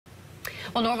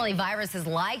Well, normally viruses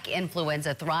like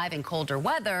influenza thrive in colder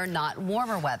weather, not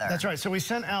warmer weather. That's right. So we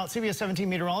sent out CBS 17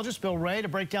 meteorologist Bill Ray to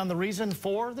break down the reason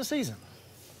for the season.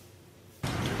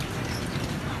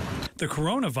 The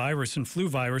coronavirus and flu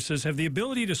viruses have the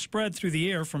ability to spread through the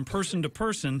air from person to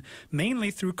person, mainly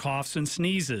through coughs and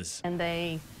sneezes. And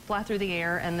they fly through the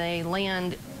air and they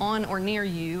land on or near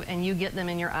you, and you get them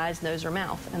in your eyes, nose, or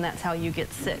mouth, and that's how you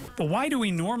get sick. But why do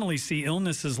we normally see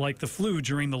illnesses like the flu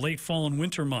during the late fall and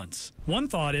winter months? One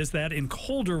thought is that in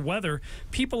colder weather,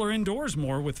 people are indoors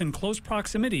more within close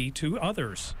proximity to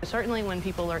others. Certainly when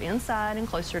people are inside and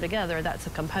closer together, that's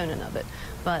a component of it.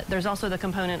 But there's also the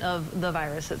component of the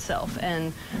virus itself,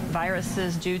 and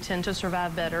viruses do tend to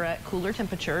survive better at cooler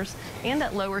temperatures and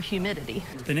at lower humidity.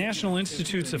 The National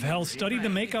Institutes of Health studied the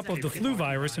makeup of the flu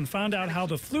virus and found out how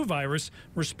the flu virus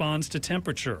responds to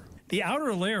temperature. The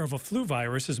outer layer of a flu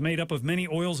virus is made up of many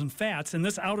oils and fats, and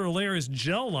this outer layer is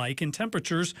gel-like in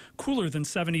temperatures cooler than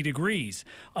 70 degrees.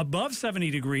 Above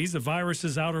 70 degrees, the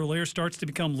virus's outer layer starts to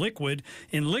become liquid.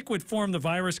 In liquid form, the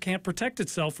virus can't protect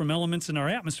itself from elements in our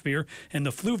atmosphere, and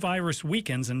the flu virus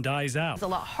weakens and dies out. It's a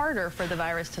lot harder for the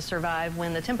virus to survive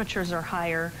when the temperatures are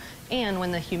higher and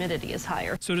when the humidity is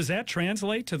higher. So does that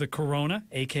translate to the corona,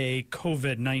 aka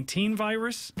COVID-19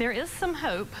 virus? There is some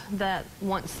hope that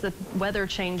once the weather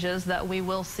changes that we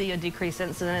will see a decreased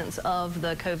incidence of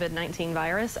the COVID-19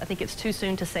 virus. I think it's too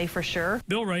soon to say for sure.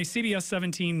 Bill Ray, CBS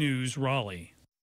 17 News, Raleigh.